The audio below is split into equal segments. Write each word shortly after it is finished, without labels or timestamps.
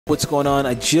What's going on?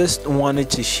 I just wanted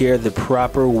to share the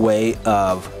proper way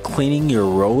of cleaning your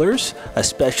rollers,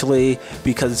 especially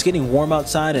because it's getting warm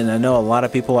outside, and I know a lot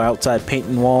of people are outside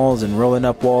painting walls and rolling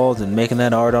up walls and making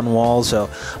that art on walls. So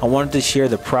I wanted to share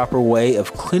the proper way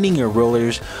of cleaning your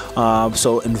rollers.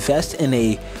 So invest in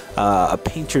a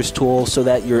painter's tool so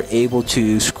that you're able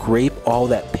to scrape all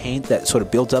that paint that sort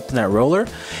of builds up in that roller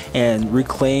and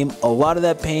reclaim a lot of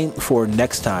that paint for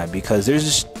next time, because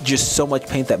there's just so much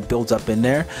paint that builds up in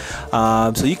there.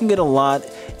 So you can get a lot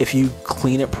if you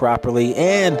clean it properly,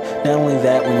 and not only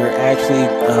that, when you're actually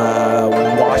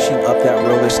washing up that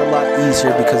roller, it's a lot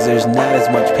easier because there's not as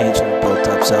much paint sort of built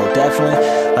up. So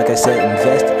definitely, like I said,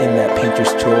 invest in that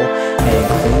painter's tool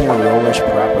and clean your rollers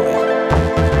properly.